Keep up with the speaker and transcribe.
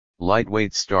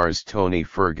Lightweight stars Tony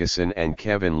Ferguson and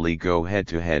Kevin Lee go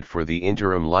head-to-head for the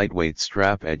interim lightweight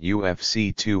strap at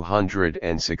UFC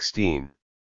 216.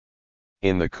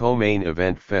 In the co-main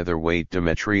event featherweight,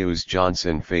 Demetrious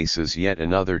Johnson faces yet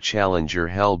another challenger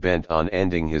hell-bent on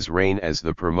ending his reign as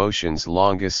the promotion's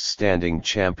longest-standing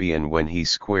champion when he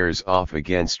squares off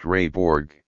against Ray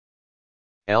Borg.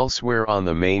 Elsewhere on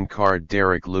the main card,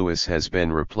 Derrick Lewis has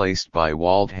been replaced by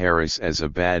Walt Harris as a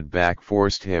bad back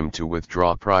forced him to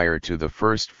withdraw prior to the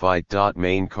first fight.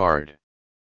 Main card.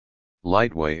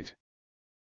 Lightweight.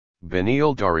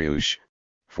 Beneil Dariush,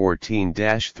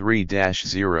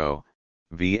 14-3-0,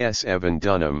 vs Evan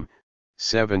Dunham,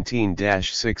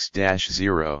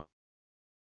 17-6-0.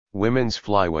 Women's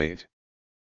flyweight.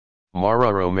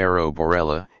 Mara Romero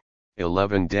Borella,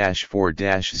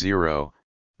 11-4-0,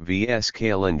 vs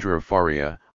Kailindra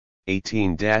Faria,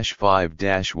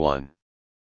 18-5-1.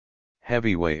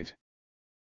 Heavyweight.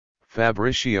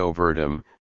 Fabricio Verdum,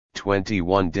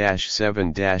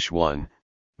 21-7-1,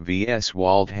 vs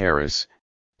Walt Harris,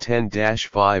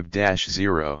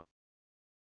 10-5-0.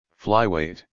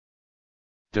 Flyweight.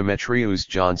 Demetrious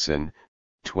Johnson,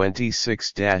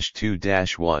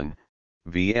 26-2-1,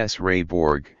 vs Ray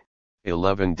Borg,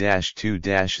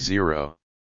 11-2-0.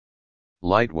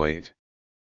 Lightweight.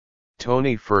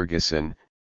 Tony Ferguson,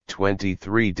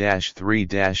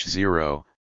 23-3-0,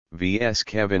 vs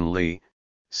Kevin Lee,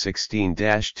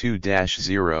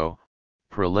 16-2-0,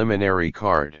 preliminary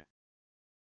card.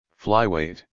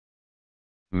 Flyweight.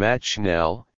 Matt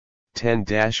Schnell,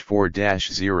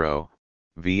 10-4-0,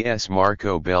 vs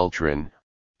Marco Beltran,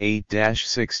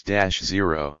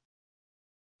 8-6-0.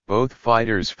 Both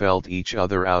fighters felt each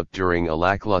other out during a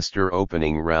lackluster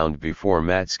opening round before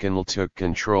Matt Schnell took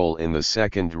control in the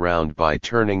second round by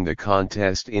turning the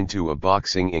contest into a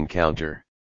boxing encounter.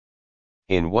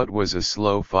 In what was a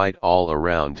slow fight all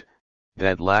around,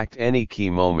 that lacked any key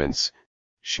moments,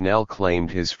 Schnell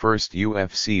claimed his first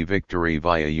UFC victory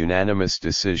via unanimous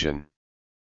decision.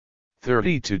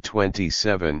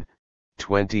 30-27,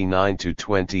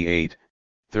 29-28,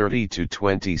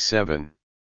 30-27.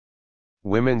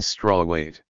 Women's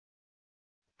strawweight.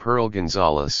 Pearl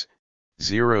Gonzalez,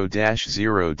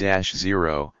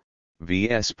 0-0-0,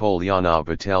 vs Poliana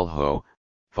Botelho,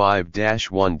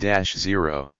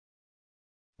 5-1-0.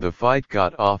 The fight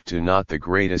got off to not the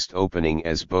greatest opening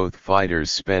as both fighters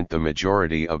spent the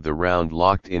majority of the round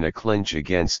locked in a clinch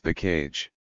against the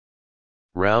cage.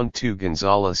 Round 2,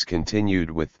 Gonzalez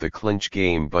continued with the clinch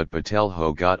game, but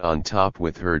Botelho got on top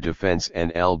with her defense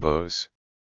and elbows.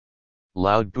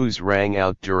 Loud boos rang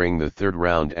out during the third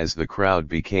round as the crowd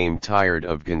became tired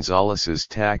of Gonzalez's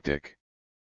tactic.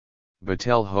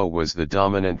 Botelho was the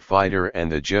dominant fighter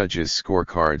and the judges'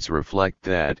 scorecards reflect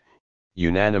that.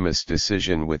 Unanimous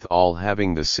decision with all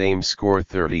having the same score,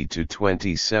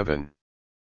 30-27.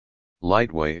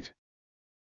 Lightweight.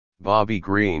 Bobby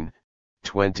Green,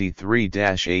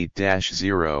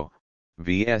 23-8-0,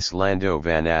 vs Lando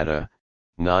Vannata,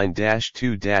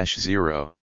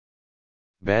 9-2-0.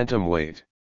 Bantamweight.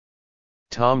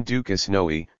 Tom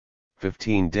Ducasnoy,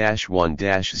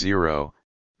 15-1-0,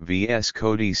 vs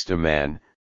Cody Stamann,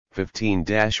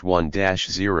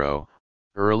 15-1-0,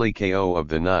 early KO of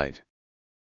the night.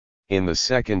 In the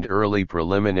second early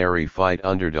preliminary fight,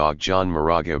 underdog John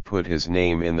Moraga put his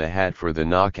name in the hat for the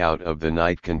knockout of the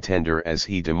night contender as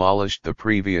he demolished the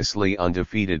previously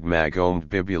undefeated Magomed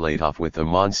Bibulatov with a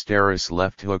monstrous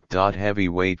left hook.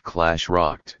 Heavyweight clash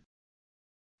rocked.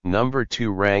 Number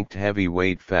 2 ranked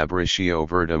heavyweight Fabricio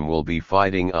Verdum will be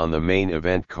fighting on the main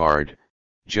event card,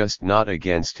 just not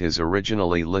against his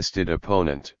originally listed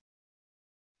opponent.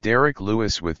 Derrick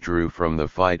Lewis withdrew from the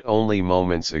fight only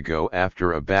moments ago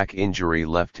after a back injury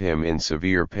left him in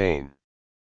severe pain.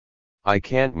 "I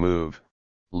can't move,"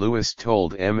 Lewis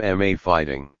told MMA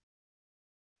Fighting.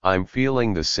 "I'm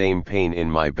feeling the same pain in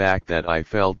my back that I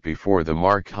felt before the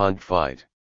Mark Hunt fight."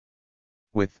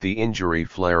 With the injury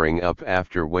flaring up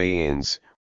after weigh-ins,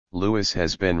 Lewis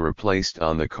has been replaced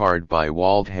on the card by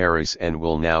Walt Harris and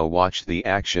will now watch the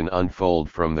action unfold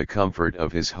from the comfort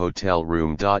of his hotel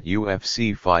room.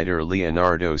 UFC fighter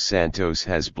Leonardo Santos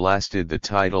has blasted the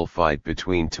title fight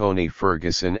between Tony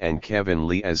Ferguson and Kevin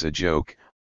Lee as a joke,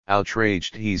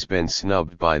 outraged he's been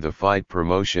snubbed by the fight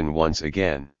promotion once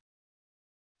again.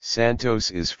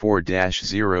 Santos is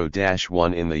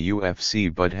 4-0-1 in the UFC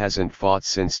but hasn't fought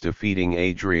since defeating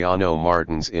Adriano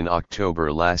Martins in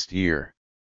October last year.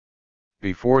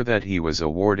 Before that, he was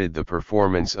awarded the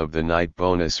Performance of the Night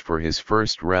bonus for his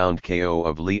first round KO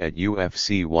of Lee at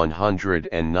UFC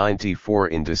 194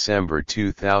 in December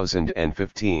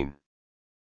 2015.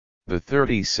 The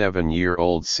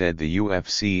 37-year-old said the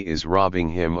UFC is robbing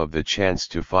him of the chance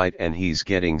to fight and he's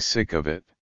getting sick of it.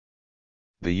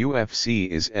 The UFC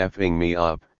is effing me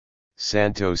up,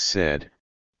 Santos said,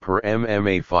 per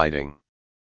MMA Fighting.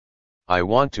 I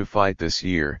want to fight this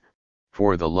year,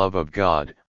 for the love of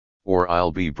God, or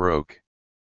I'll be broke.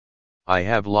 I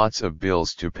have lots of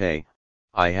bills to pay,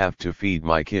 I have to feed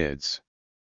my kids.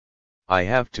 I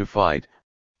have to fight,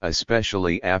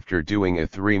 especially after doing a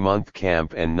 3-month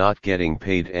camp and not getting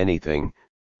paid anything,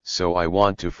 so I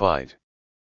want to fight.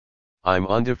 I'm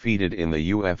undefeated in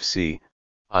the UFC,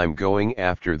 I'm going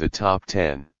after the top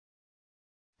 10.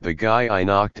 The guy I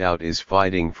knocked out is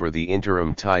fighting for the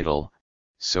interim title,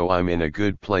 so I'm in a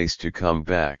good place to come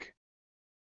back.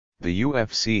 The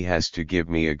UFC has to give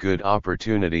me a good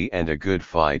opportunity and a good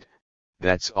fight,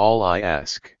 that's all I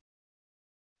ask.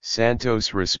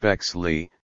 Santos respects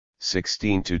Lee,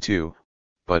 16-2,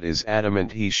 but is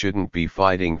adamant he shouldn't be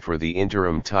fighting for the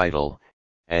interim title,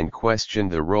 and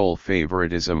questioned the role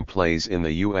favoritism plays in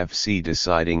the UFC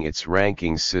deciding its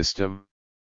ranking system.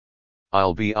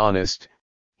 I'll be honest,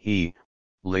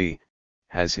 Lee,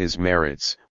 has his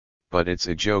merits, but it's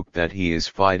a joke that he is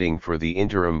fighting for the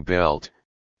interim belt,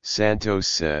 Santos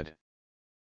said.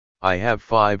 I have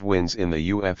 5 wins in the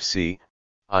UFC,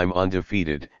 I'm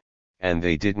undefeated, and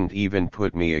they didn't even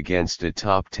put me against a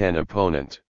top 10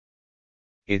 opponent.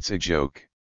 It's a joke.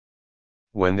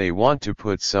 When they want to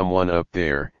put someone up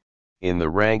there, in the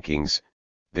rankings,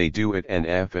 they do it and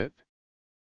F it.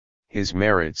 His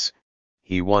merits,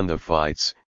 he won the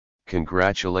fights,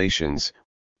 congratulations,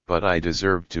 but I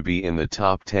deserve to be in the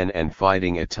top 10 and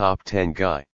fighting a top 10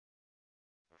 guy.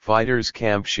 Fighters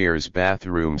Camp shares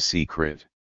bathroom secret.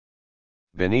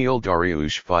 Beneil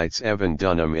Dariush fights Evan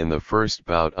Dunham in the first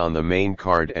bout on the main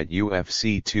card at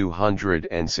UFC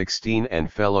 216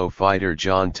 and fellow fighter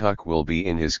John Tuck will be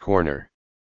in his corner.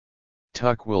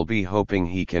 Tuck will be hoping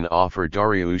he can offer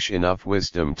Dariush enough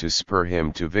wisdom to spur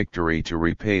him to victory to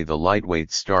repay the lightweight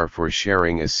star for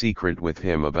sharing a secret with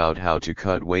him about how to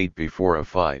cut weight before a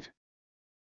fight.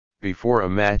 Before a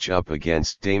match-up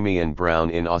against Damian Brown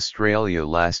in Australia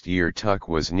last year, Tuck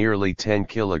was nearly 10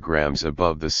 kilograms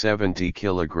above the 70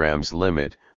 kilograms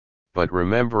limit, but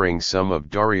remembering some of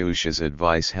Dariush's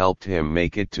advice helped him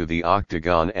make it to the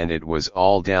octagon, and it was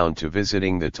all down to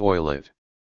visiting the toilet.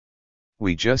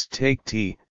 We just take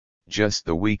tea, just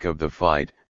the week of the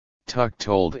fight, Tuck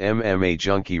told MMA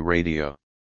Junkie Radio.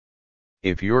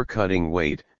 If you're cutting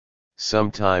weight,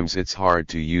 sometimes it's hard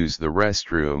to use the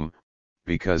restroom,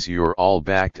 because you're all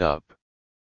backed up.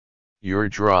 You're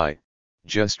dry,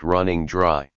 just running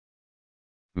dry.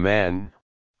 Man,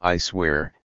 I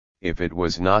swear, if it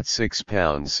was not 6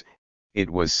 pounds, it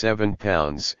was 7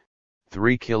 pounds,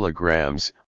 3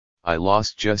 kilograms, I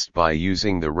lost just by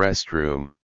using the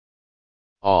restroom.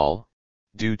 All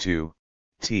due to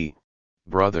tea,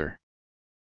 brother.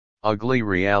 Ugly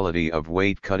reality of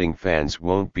weight-cutting: fans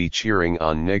won't be cheering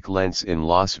on Nick Lentz in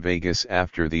Las Vegas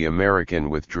after the American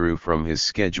withdrew from his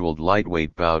scheduled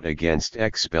lightweight bout against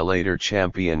ex-Bellator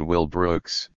champion Will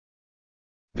Brooks.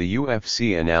 The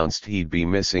UFC announced he'd be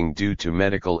missing due to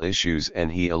medical issues,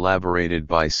 and he elaborated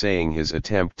by saying his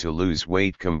attempt to lose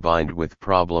weight combined with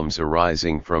problems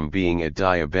arising from being a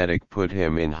diabetic put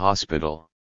him in hospital.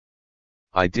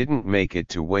 I didn't make it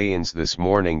to weigh-ins this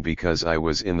morning because I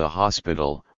was in the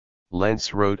hospital,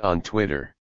 Lentz wrote on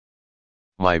Twitter.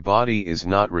 My body is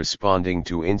not responding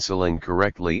to insulin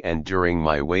correctly, and during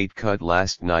my weight cut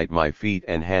last night my feet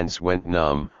and hands went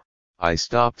numb, I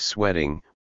stopped sweating,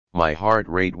 my heart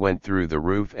rate went through the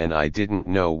roof and I didn't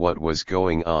know what was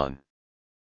going on.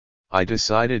 I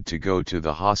decided to go to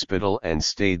the hospital and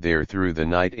stayed there through the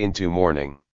night into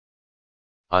morning.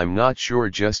 I'm not sure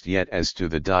just yet as to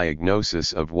the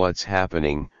diagnosis of what's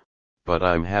happening, but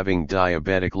I'm having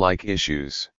diabetic-like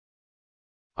issues.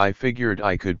 I figured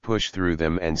I could push through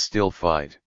them and still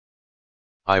fight.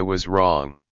 I was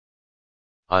wrong.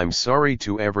 I'm sorry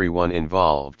to everyone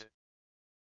involved.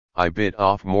 I bit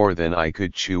off more than I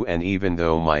could chew, and even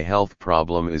though my health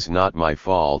problem is not my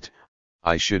fault,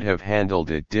 I should have handled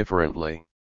it differently.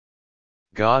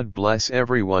 God bless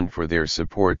everyone for their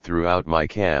support throughout my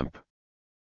camp.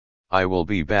 I will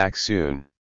be back soon.